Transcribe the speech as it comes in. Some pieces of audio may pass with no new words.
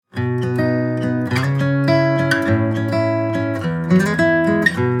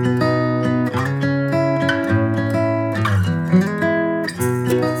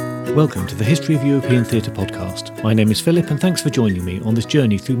Welcome to the History of European Theatre podcast. My name is Philip and thanks for joining me on this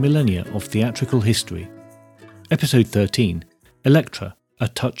journey through millennia of theatrical history. Episode 13, Electra, A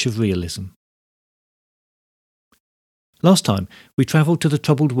Touch of Realism. Last time, we travelled to the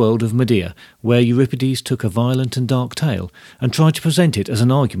troubled world of Medea, where Euripides took a violent and dark tale and tried to present it as an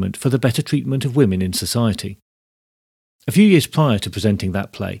argument for the better treatment of women in society. A few years prior to presenting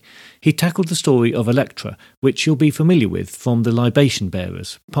that play, he tackled the story of Electra, which you'll be familiar with from The Libation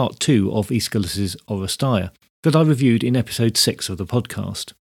Bearers, Part 2 of Aeschylus's Oresteia, that I reviewed in Episode 6 of the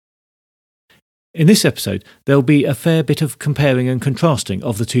podcast. In this episode, there'll be a fair bit of comparing and contrasting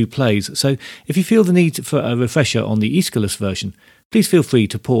of the two plays, so if you feel the need for a refresher on the Aeschylus version, please feel free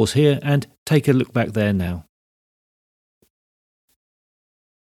to pause here and take a look back there now.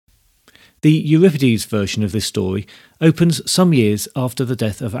 The Euripides version of this story opens some years after the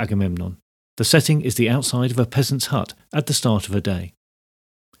death of Agamemnon. The setting is the outside of a peasant's hut at the start of a day.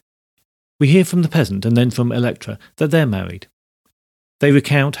 We hear from the peasant and then from Electra that they're married. They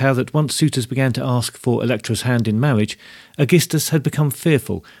recount how that once suitors began to ask for Electra's hand in marriage, Aegisthus had become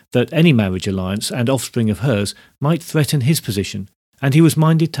fearful that any marriage alliance and offspring of hers might threaten his position, and he was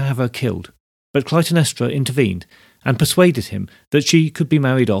minded to have her killed. But Clytemnestra intervened and persuaded him that she could be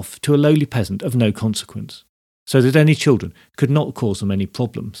married off to a lowly peasant of no consequence, so that any children could not cause them any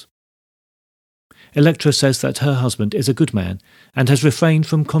problems. Electra says that her husband is a good man and has refrained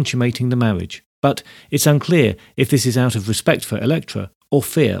from consummating the marriage, but it's unclear if this is out of respect for Electra or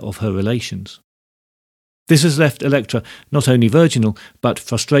fear of her relations. This has left Electra not only virginal, but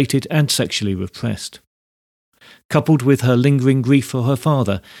frustrated and sexually repressed. Coupled with her lingering grief for her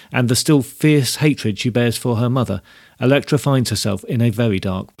father and the still fierce hatred she bears for her mother, Electra finds herself in a very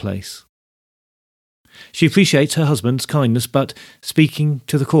dark place. She appreciates her husband's kindness, but, speaking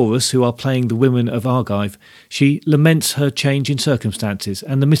to the chorus who are playing the women of Argive, she laments her change in circumstances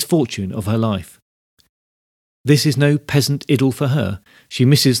and the misfortune of her life. This is no peasant idyll for her. She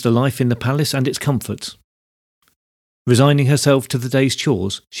misses the life in the palace and its comforts. Resigning herself to the day's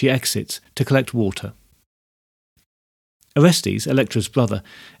chores, she exits to collect water. Orestes, Electra's brother,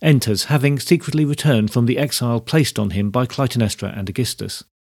 enters, having secretly returned from the exile placed on him by Clytemnestra and Aegisthus.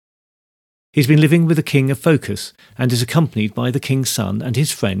 He's been living with the king of Phocis and is accompanied by the king's son and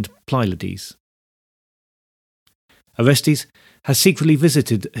his friend Pylades. Orestes has secretly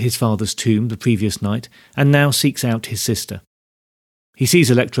visited his father's tomb the previous night and now seeks out his sister. He sees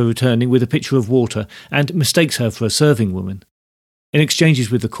Electra returning with a pitcher of water and mistakes her for a serving woman. In exchanges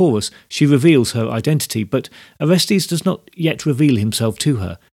with the chorus, she reveals her identity, but Orestes does not yet reveal himself to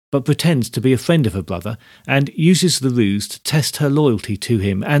her, but pretends to be a friend of her brother and uses the ruse to test her loyalty to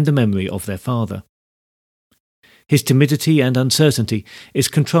him and the memory of their father. His timidity and uncertainty is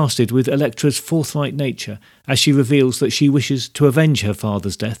contrasted with Electra's forthright nature as she reveals that she wishes to avenge her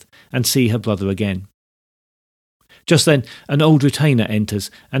father's death and see her brother again. Just then, an old retainer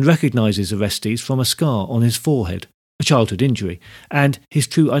enters and recognises Orestes from a scar on his forehead, a childhood injury, and his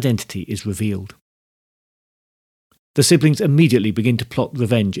true identity is revealed. The siblings immediately begin to plot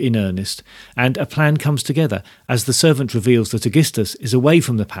revenge in earnest, and a plan comes together as the servant reveals that Aegisthus is away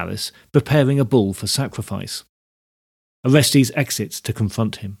from the palace preparing a bull for sacrifice. Orestes exits to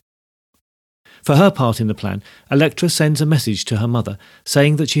confront him. For her part in the plan, Electra sends a message to her mother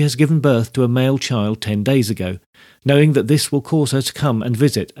saying that she has given birth to a male child 10 days ago, knowing that this will cause her to come and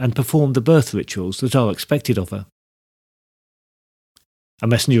visit and perform the birth rituals that are expected of her. A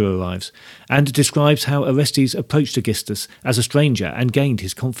messenger arrives and describes how Orestes approached Aegisthus as a stranger and gained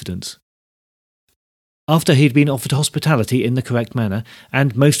his confidence. After he had been offered hospitality in the correct manner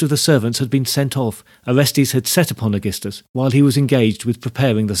and most of the servants had been sent off, Orestes had set upon Aegisthus while he was engaged with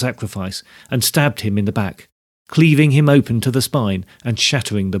preparing the sacrifice and stabbed him in the back, cleaving him open to the spine and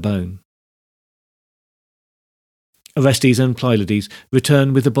shattering the bone. Orestes and Pylades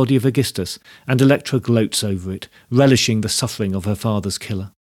return with the body of Aegisthus, and Electra gloats over it, relishing the suffering of her father's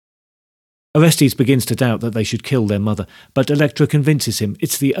killer. Orestes begins to doubt that they should kill their mother, but Electra convinces him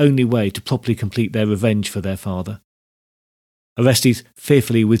it's the only way to properly complete their revenge for their father. Orestes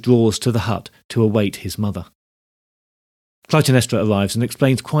fearfully withdraws to the hut to await his mother. Clytemnestra arrives and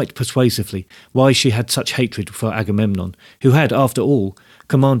explains quite persuasively why she had such hatred for Agamemnon, who had, after all,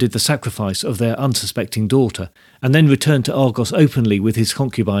 commanded the sacrifice of their unsuspecting daughter, and then returned to Argos openly with his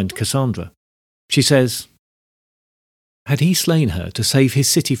concubine Cassandra. She says, "Had he slain her to save his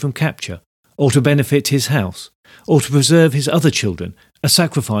city from capture, or to benefit his house, or to preserve his other children, a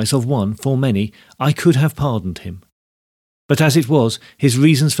sacrifice of one for many, I could have pardoned him. But as it was, his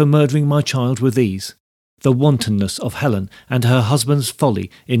reasons for murdering my child were these: the wantonness of Helen and her husband's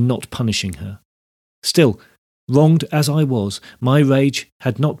folly in not punishing her. Still, Wronged as I was, my rage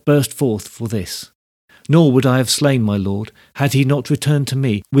had not burst forth for this. Nor would I have slain my lord, had he not returned to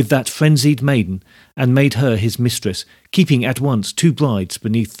me with that frenzied maiden, and made her his mistress, keeping at once two brides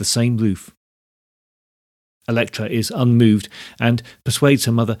beneath the same roof. Electra is unmoved, and persuades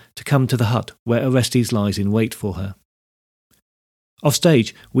her mother to come to the hut where Orestes lies in wait for her. Off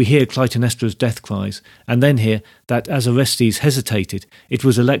stage, we hear Clytemnestra's death cries, and then hear that as Orestes hesitated, it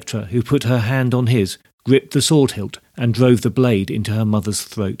was Electra who put her hand on his, gripped the sword hilt, and drove the blade into her mother's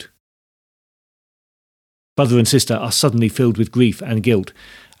throat. Brother and sister are suddenly filled with grief and guilt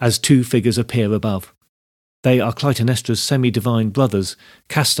as two figures appear above. They are Clytemnestra's semi-divine brothers,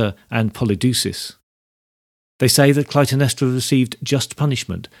 Castor and Polydeuces. They say that Clytemnestra received just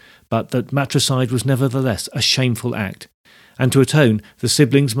punishment, but that matricide was nevertheless a shameful act, and to atone, the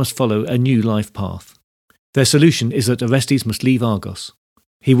siblings must follow a new life path. Their solution is that Orestes must leave Argos.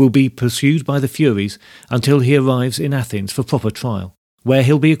 He will be pursued by the Furies until he arrives in Athens for proper trial, where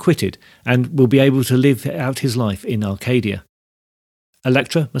he'll be acquitted and will be able to live out his life in Arcadia.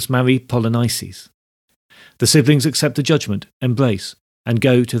 Electra must marry Polynices. The siblings accept the judgment, embrace, and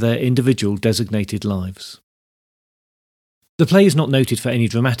go to their individual designated lives. The play is not noted for any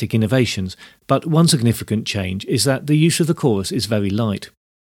dramatic innovations, but one significant change is that the use of the chorus is very light.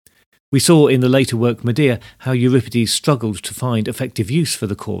 We saw in the later work Medea how Euripides struggled to find effective use for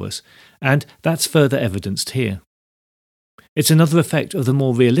the chorus, and that's further evidenced here. It's another effect of the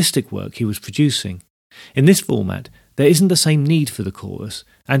more realistic work he was producing. In this format, there isn't the same need for the chorus,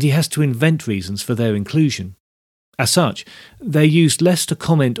 and he has to invent reasons for their inclusion. As such, they're used less to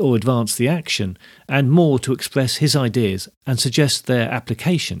comment or advance the action, and more to express his ideas and suggest their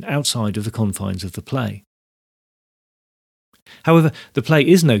application outside of the confines of the play. However, the play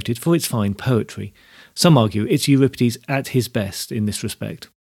is noted for its fine poetry. Some argue it's Euripides at his best in this respect.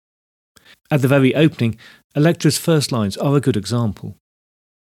 At the very opening, Electra's first lines are a good example.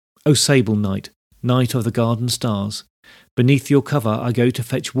 O sable night, night of the garden stars, beneath your cover I go to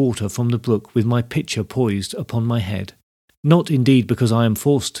fetch water from the brook with my pitcher poised upon my head. Not indeed because I am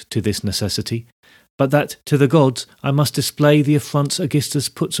forced to this necessity, but that to the gods I must display the affronts Aegisthus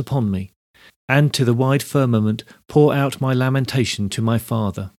puts upon me, and to the wide firmament pour out my lamentation to my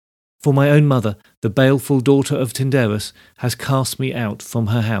father. For my own mother, the baleful daughter of Tyndarus, has cast me out from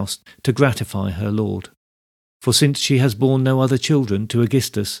her house to gratify her lord. For since she has borne no other children to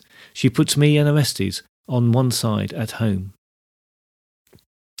Aegisthus, she puts me and Orestes on one side at home.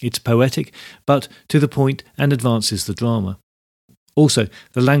 It's poetic, but to the point and advances the drama. Also,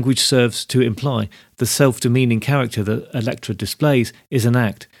 the language serves to imply the self-demeaning character that Electra displays is an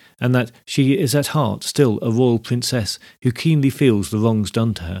act, and that she is at heart still a royal princess who keenly feels the wrongs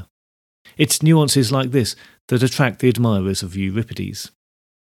done to her. It's nuances like this that attract the admirers of Euripides.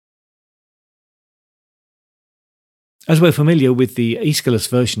 As we're familiar with the Aeschylus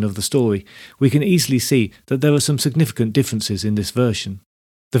version of the story, we can easily see that there are some significant differences in this version.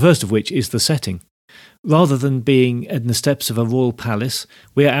 The first of which is the setting. Rather than being in the steps of a royal palace,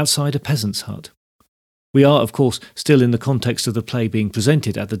 we are outside a peasant's hut. We are, of course, still in the context of the play being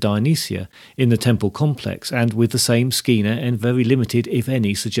presented at the Dionysia, in the temple complex, and with the same skeina and very limited, if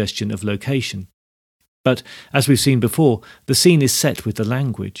any, suggestion of location. But, as we've seen before, the scene is set with the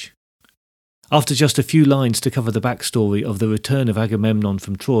language. After just a few lines to cover the backstory of the return of Agamemnon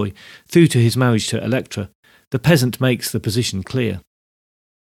from Troy, through to his marriage to Electra, the peasant makes the position clear.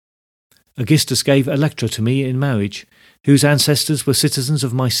 Aegisthus gave Electra to me in marriage, whose ancestors were citizens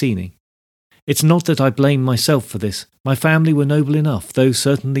of Mycenae. It's not that I blame myself for this. My family were noble enough, though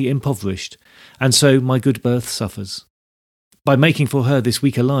certainly impoverished, and so my good birth suffers. By making for her this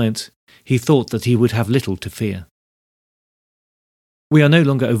weak alliance, he thought that he would have little to fear. We are no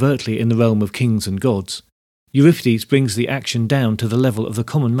longer overtly in the realm of kings and gods. Euripides brings the action down to the level of the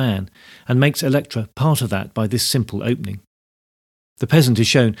common man, and makes Electra part of that by this simple opening. The peasant is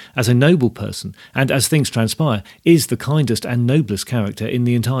shown as a noble person, and as things transpire, is the kindest and noblest character in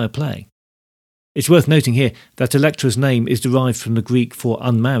the entire play. It's worth noting here that Electra's name is derived from the Greek for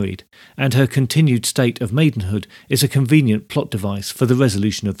unmarried, and her continued state of maidenhood is a convenient plot device for the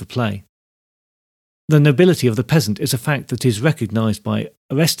resolution of the play. The nobility of the peasant is a fact that is recognised by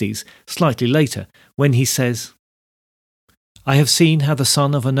Orestes slightly later, when he says, I have seen how the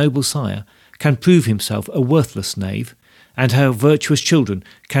son of a noble sire can prove himself a worthless knave, and how virtuous children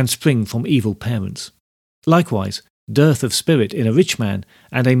can spring from evil parents. Likewise, dearth of spirit in a rich man,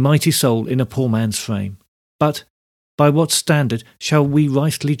 and a mighty soul in a poor man's frame. But by what standard shall we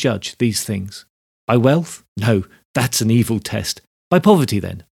rightly judge these things? By wealth? No, that's an evil test. By poverty,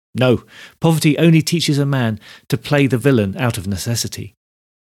 then? No, poverty only teaches a man to play the villain out of necessity.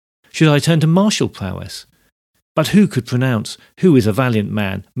 Should I turn to martial prowess? But who could pronounce who is a valiant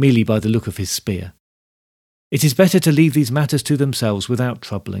man merely by the look of his spear? It is better to leave these matters to themselves without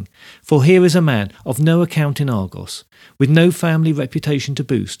troubling, for here is a man of no account in Argos, with no family reputation to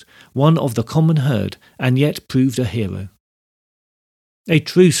boast, one of the common herd, and yet proved a hero. A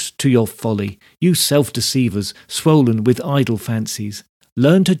truce to your folly, you self-deceivers, swollen with idle fancies.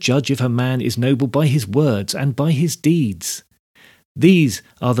 Learn to judge if a man is noble by his words and by his deeds. These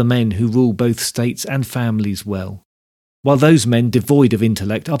are the men who rule both states and families well, while those men devoid of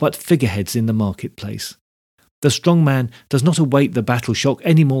intellect are but figureheads in the marketplace. The strong man does not await the battle shock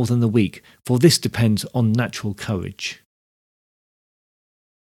any more than the weak, for this depends on natural courage.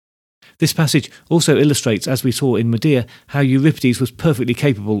 This passage also illustrates, as we saw in Medea, how Euripides was perfectly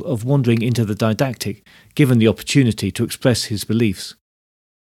capable of wandering into the didactic, given the opportunity to express his beliefs.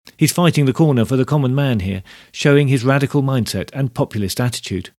 He's fighting the corner for the common man here, showing his radical mindset and populist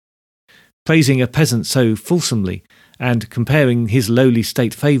attitude. Praising a peasant so fulsomely, and comparing his lowly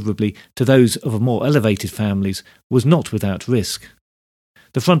state favourably to those of more elevated families, was not without risk.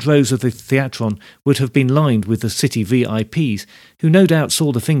 The front rows of the theatron would have been lined with the city VIPs, who no doubt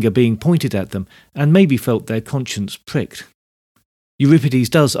saw the finger being pointed at them, and maybe felt their conscience pricked. Euripides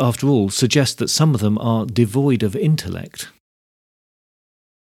does, after all, suggest that some of them are devoid of intellect.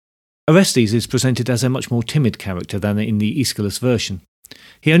 Orestes is presented as a much more timid character than in the Aeschylus version.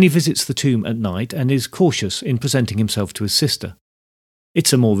 He only visits the tomb at night and is cautious in presenting himself to his sister.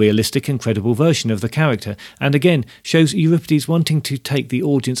 It's a more realistic and credible version of the character, and again shows Euripides wanting to take the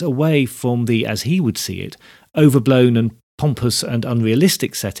audience away from the, as he would see it, overblown and pompous and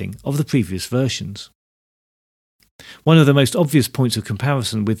unrealistic setting of the previous versions. One of the most obvious points of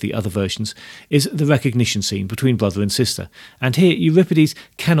comparison with the other versions is the recognition scene between brother and sister, and here Euripides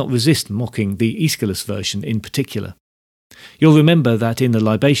cannot resist mocking the Aeschylus version in particular. You'll remember that in the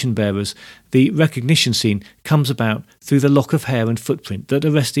Libation Bearers, the recognition scene comes about through the lock of hair and footprint that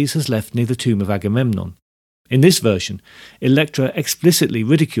Orestes has left near the tomb of Agamemnon. In this version, Electra explicitly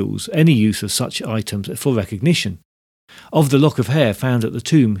ridicules any use of such items for recognition. Of the lock of hair found at the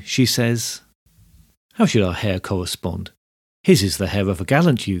tomb, she says, "How should our hair correspond? His is the hair of a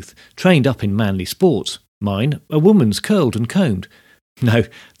gallant youth, trained up in manly sports. Mine, a woman's curled and combed. No,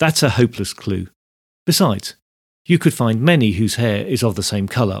 that's a hopeless clue. Besides, you could find many whose hair is of the same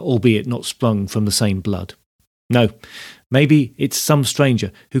colour, albeit not sprung from the same blood. No, maybe it's some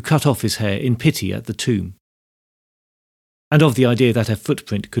stranger who cut off his hair in pity at the tomb." And of the idea that a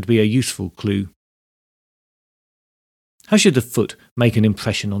footprint could be a useful clue. How should the foot make an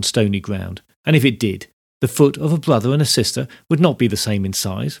impression on stony ground? And if it did, the foot of a brother and a sister would not be the same in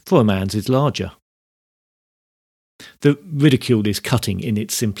size, for a man's is larger. The ridicule is cutting in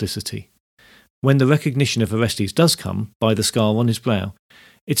its simplicity. When the recognition of Orestes does come, by the scar on his brow,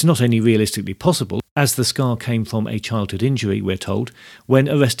 it's not only realistically possible, as the scar came from a childhood injury, we're told, when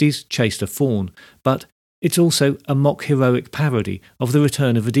Orestes chased a fawn, but it's also a mock-heroic parody of the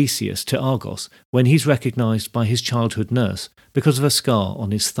return of Odysseus to Argos when he's recognised by his childhood nurse because of a scar on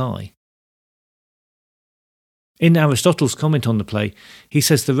his thigh. In Aristotle's comment on the play, he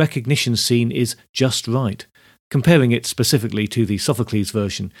says the recognition scene is just right, comparing it specifically to the Sophocles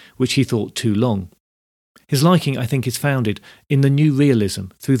version, which he thought too long. His liking, I think, is founded in the new realism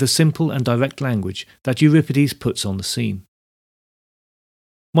through the simple and direct language that Euripides puts on the scene.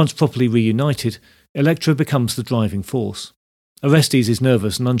 Once properly reunited, Electra becomes the driving force. Orestes is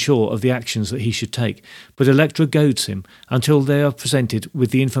nervous and unsure of the actions that he should take, but Electra goads him until they are presented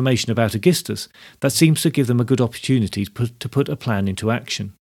with the information about Aegisthus that seems to give them a good opportunity to put a plan into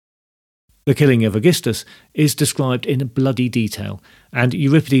action. The killing of Aegisthus is described in bloody detail, and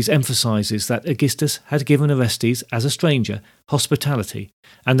Euripides emphasises that Aegisthus had given Orestes, as a stranger, hospitality,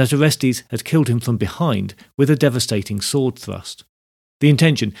 and that Orestes had killed him from behind with a devastating sword thrust. The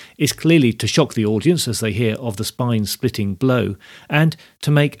intention is clearly to shock the audience as they hear of the spine-splitting blow, and to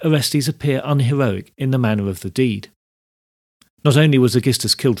make Orestes appear unheroic in the manner of the deed. Not only was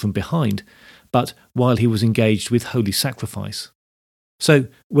Aegisthus killed from behind, but while he was engaged with holy sacrifice. So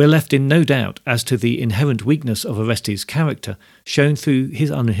we're left in no doubt as to the inherent weakness of Orestes' character shown through his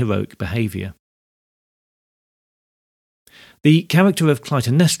unheroic behaviour. The character of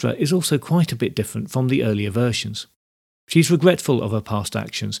Clytemnestra is also quite a bit different from the earlier versions. She's regretful of her past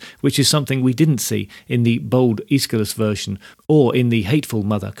actions, which is something we didn't see in the bold Aeschylus version or in the hateful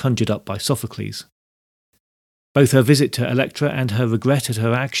mother conjured up by Sophocles. Both her visit to Electra and her regret at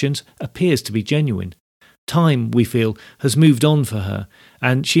her actions appears to be genuine. Time, we feel, has moved on for her,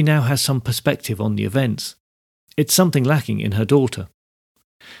 and she now has some perspective on the events. It's something lacking in her daughter.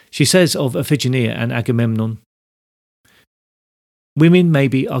 She says of Iphigenia and Agamemnon, "Women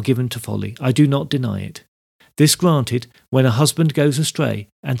maybe are given to folly, I do not deny it. This granted, when a husband goes astray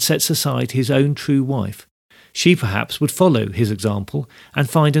and sets aside his own true wife, she perhaps would follow his example and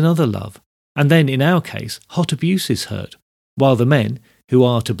find another love, and then in our case hot abuse is heard, while the men, who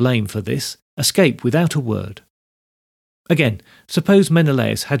are to blame for this, escape without a word. Again, suppose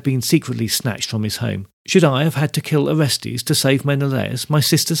Menelaus had been secretly snatched from his home. Should I have had to kill Orestes to save Menelaus, my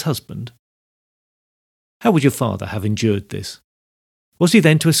sister's husband? How would your father have endured this? Was he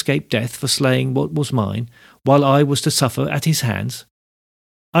then to escape death for slaying what was mine, while I was to suffer at his hands?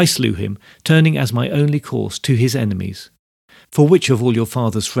 I slew him, turning as my only course to his enemies. For which of all your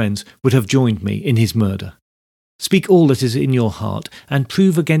father's friends would have joined me in his murder? Speak all that is in your heart, and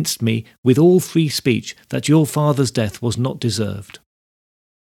prove against me with all free speech that your father's death was not deserved.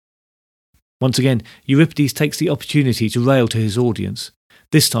 Once again, Euripides takes the opportunity to rail to his audience,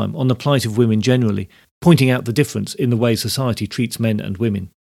 this time on the plight of women generally, pointing out the difference in the way society treats men and women.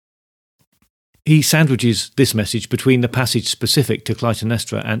 He sandwiches this message between the passage specific to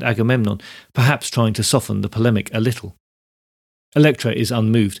Clytemnestra and Agamemnon, perhaps trying to soften the polemic a little. Electra is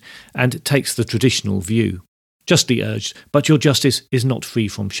unmoved and takes the traditional view. Justly urged, but your justice is not free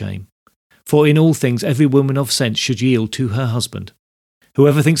from shame. For in all things every woman of sense should yield to her husband.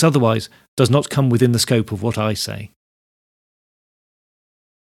 Whoever thinks otherwise does not come within the scope of what I say.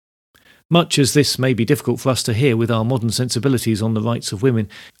 Much as this may be difficult for us to hear with our modern sensibilities on the rights of women,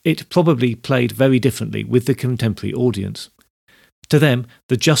 it probably played very differently with the contemporary audience. To them,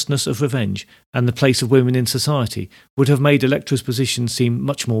 the justness of revenge and the place of women in society would have made Electra's position seem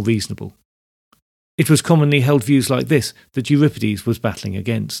much more reasonable. It was commonly held views like this that Euripides was battling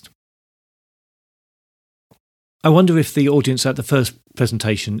against. I wonder if the audience at the first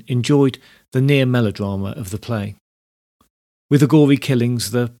presentation enjoyed the near melodrama of the play. With the gory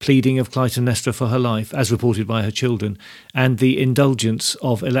killings, the pleading of Clytemnestra for her life, as reported by her children, and the indulgence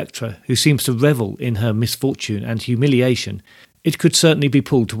of Electra, who seems to revel in her misfortune and humiliation, it could certainly be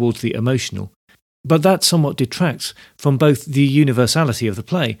pulled towards the emotional. But that somewhat detracts from both the universality of the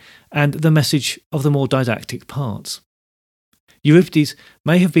play and the message of the more didactic parts. Euripides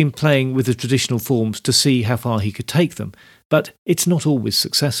may have been playing with the traditional forms to see how far he could take them, but it's not always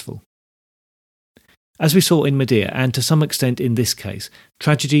successful. As we saw in Medea, and to some extent in this case,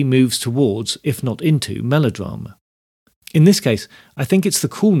 tragedy moves towards, if not into, melodrama. In this case, I think it's the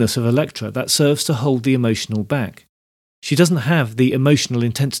coolness of Electra that serves to hold the emotional back. She doesn't have the emotional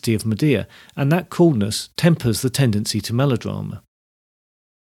intensity of Medea, and that coolness tempers the tendency to melodrama.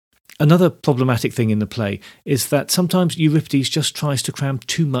 Another problematic thing in the play is that sometimes Euripides just tries to cram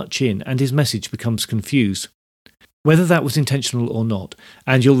too much in and his message becomes confused. Whether that was intentional or not,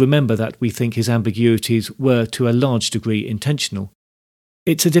 and you'll remember that we think his ambiguities were to a large degree intentional,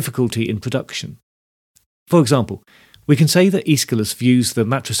 it's a difficulty in production. For example, we can say that Aeschylus views the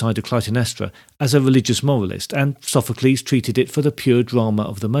matricide of Clytemnestra as a religious moralist, and Sophocles treated it for the pure drama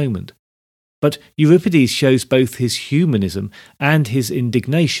of the moment. But Euripides shows both his humanism and his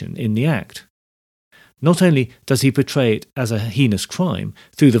indignation in the act. Not only does he portray it as a heinous crime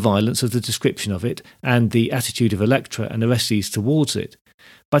through the violence of the description of it and the attitude of Electra and Orestes towards it,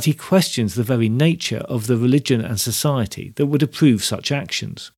 but he questions the very nature of the religion and society that would approve such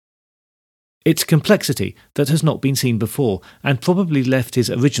actions. It's complexity that has not been seen before and probably left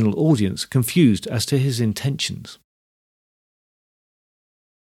his original audience confused as to his intentions.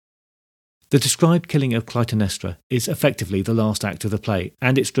 The described killing of Clytemnestra is effectively the last act of the play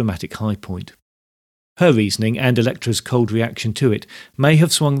and its dramatic high point. Her reasoning and Electra's cold reaction to it may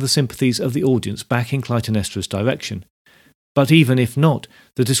have swung the sympathies of the audience back in Clytemnestra's direction. But even if not,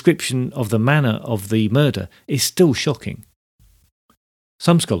 the description of the manner of the murder is still shocking.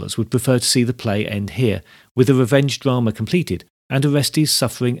 Some scholars would prefer to see the play end here, with the revenge drama completed and Orestes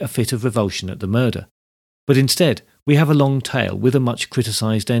suffering a fit of revulsion at the murder. But instead, we have a long tale with a much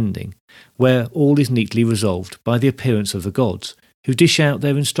criticised ending, where all is neatly resolved by the appearance of the gods, who dish out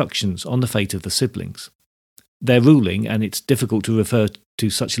their instructions on the fate of the siblings. Their ruling, and it's difficult to refer to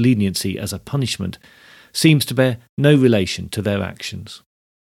such leniency as a punishment, seems to bear no relation to their actions.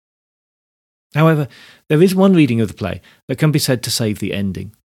 However, there is one reading of the play that can be said to save the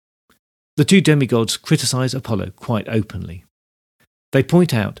ending. The two demigods criticise Apollo quite openly. They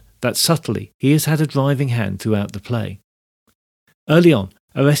point out that subtly he has had a driving hand throughout the play. Early on,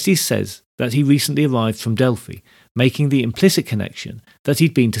 Orestes says that he recently arrived from Delphi, making the implicit connection that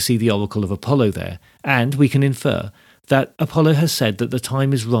he'd been to see the oracle of Apollo there, and we can infer that Apollo has said that the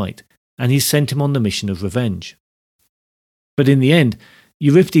time is right and he's sent him on the mission of revenge. But in the end,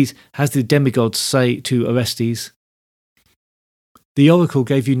 Euripides has the demigods say to Orestes, "The oracle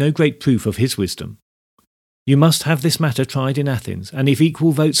gave you no great proof of his wisdom. You must have this matter tried in Athens, and if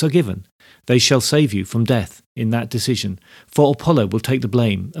equal votes are given, they shall save you from death in that decision, for Apollo will take the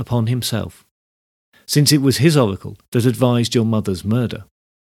blame upon himself, since it was his oracle that advised your mother's murder.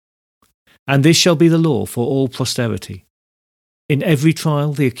 And this shall be the law for all posterity. In every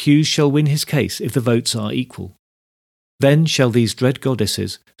trial the accused shall win his case if the votes are equal. Then shall these dread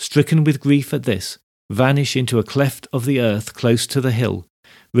goddesses, stricken with grief at this, vanish into a cleft of the earth close to the hill,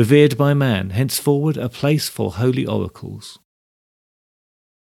 revered by man, henceforward a place for holy oracles.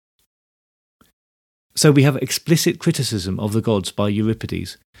 So we have explicit criticism of the gods by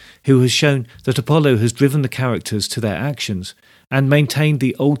Euripides, who has shown that Apollo has driven the characters to their actions and maintained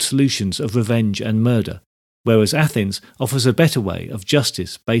the old solutions of revenge and murder, whereas Athens offers a better way of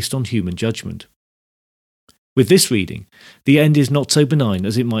justice based on human judgment. With this reading, the end is not so benign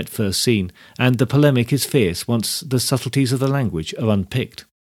as it might first seem, and the polemic is fierce once the subtleties of the language are unpicked.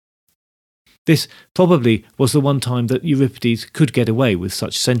 This probably was the one time that Euripides could get away with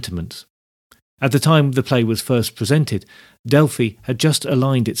such sentiments. At the time the play was first presented, Delphi had just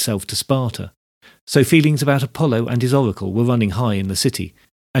aligned itself to Sparta, so feelings about Apollo and his oracle were running high in the city,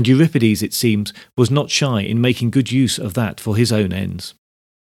 and Euripides, it seems, was not shy in making good use of that for his own ends.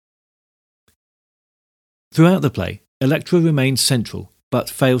 Throughout the play, Electra remains central, but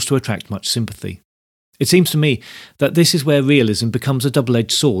fails to attract much sympathy. It seems to me that this is where realism becomes a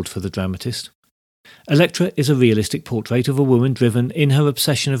double-edged sword for the dramatist. Electra is a realistic portrait of a woman driven in her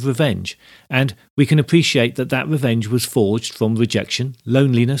obsession of revenge, and we can appreciate that that revenge was forged from rejection,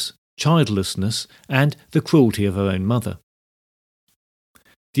 loneliness, childlessness, and the cruelty of her own mother.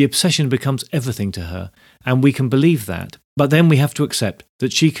 The obsession becomes everything to her, and we can believe that, but then we have to accept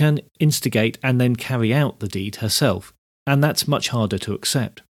that she can instigate and then carry out the deed herself, and that's much harder to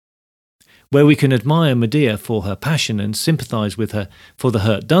accept. Where we can admire Medea for her passion and sympathise with her for the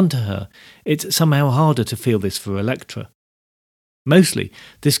hurt done to her, it's somehow harder to feel this for Electra. Mostly,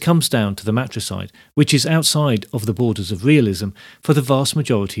 this comes down to the matricide, which is outside of the borders of realism for the vast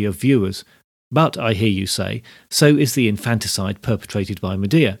majority of viewers. But, I hear you say, so is the infanticide perpetrated by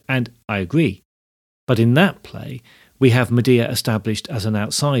Medea, and I agree. But in that play, we have Medea established as an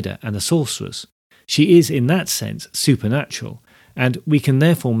outsider and a sorceress. She is, in that sense, supernatural, and we can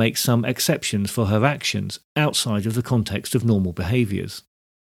therefore make some exceptions for her actions outside of the context of normal behaviours.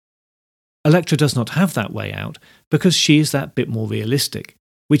 Electra does not have that way out because she is that bit more realistic,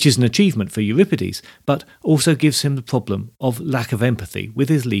 which is an achievement for Euripides, but also gives him the problem of lack of empathy with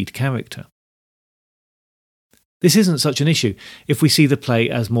his lead character. This isn't such an issue if we see the play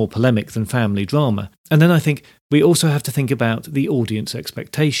as more polemic than family drama, and then I think we also have to think about the audience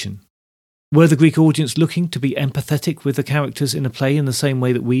expectation. Were the Greek audience looking to be empathetic with the characters in a play in the same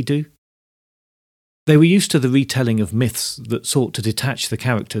way that we do? They were used to the retelling of myths that sought to detach the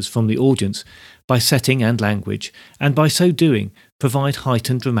characters from the audience by setting and language, and by so doing provide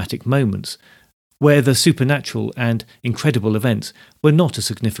heightened dramatic moments, where the supernatural and incredible events were not a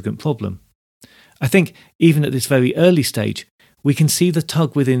significant problem. I think, even at this very early stage, we can see the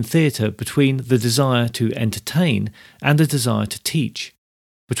tug within theatre between the desire to entertain and the desire to teach,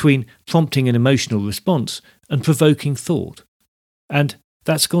 between prompting an emotional response and provoking thought, and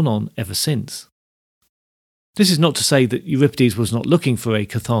that's gone on ever since. This is not to say that Euripides was not looking for a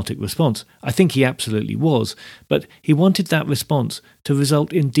cathartic response. I think he absolutely was, but he wanted that response to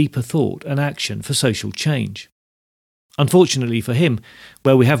result in deeper thought and action for social change. Unfortunately for him,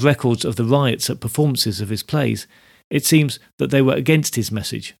 where we have records of the riots at performances of his plays, it seems that they were against his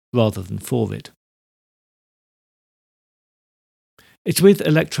message rather than for it. It's with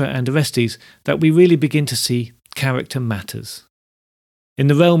Electra and Orestes that we really begin to see character matters. In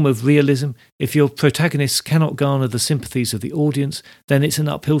the realm of realism, if your protagonists cannot garner the sympathies of the audience, then it's an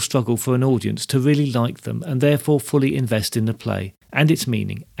uphill struggle for an audience to really like them and therefore fully invest in the play and its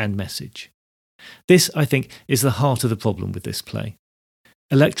meaning and message. This, I think, is the heart of the problem with this play.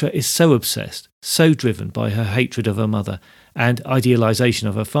 Electra is so obsessed, so driven by her hatred of her mother and idealisation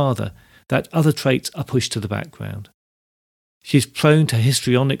of her father, that other traits are pushed to the background. She is prone to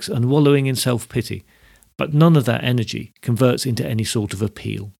histrionics and wallowing in self-pity, but none of that energy converts into any sort of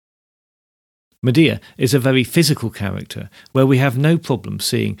appeal. Medea is a very physical character, where we have no problem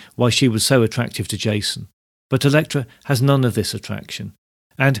seeing why she was so attractive to Jason, but Electra has none of this attraction.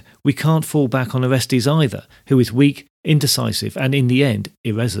 And we can't fall back on Orestes either, who is weak, indecisive, and in the end,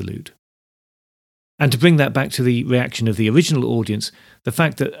 irresolute. And to bring that back to the reaction of the original audience, the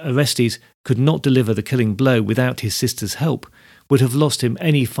fact that Orestes could not deliver the killing blow without his sister's help would have lost him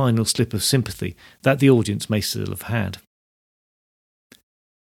any final slip of sympathy that the audience may still have had.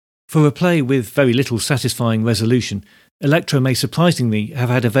 For a play with very little satisfying resolution, Electra may surprisingly have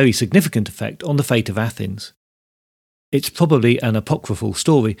had a very significant effect on the fate of Athens. It's probably an apocryphal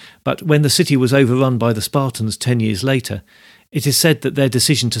story, but when the city was overrun by the Spartans 10 years later, it is said that their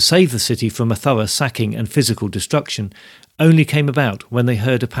decision to save the city from a thorough sacking and physical destruction only came about when they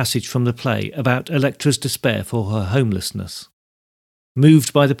heard a passage from the play about Electra's despair for her homelessness.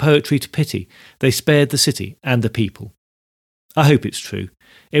 Moved by the poetry to pity, they spared the city and the people. I hope it's true.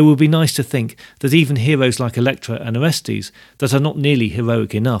 It would be nice to think that even heroes like Electra and Orestes that are not nearly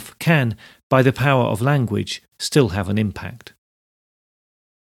heroic enough can, by the power of language, still have an impact.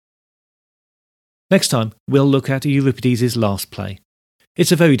 Next time, we'll look at Euripides' last play.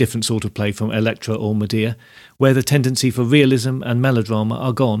 It's a very different sort of play from Electra or Medea, where the tendency for realism and melodrama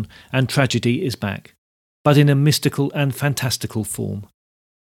are gone and tragedy is back, but in a mystical and fantastical form.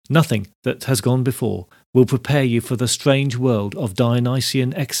 Nothing that has gone before will prepare you for the strange world of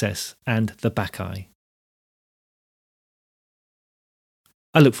Dionysian excess and the Bacchae.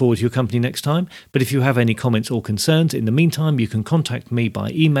 I look forward to your company next time, but if you have any comments or concerns in the meantime, you can contact me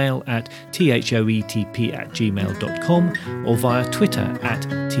by email at thoetp@gmail.com or via Twitter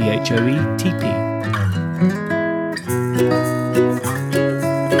 @thoetp.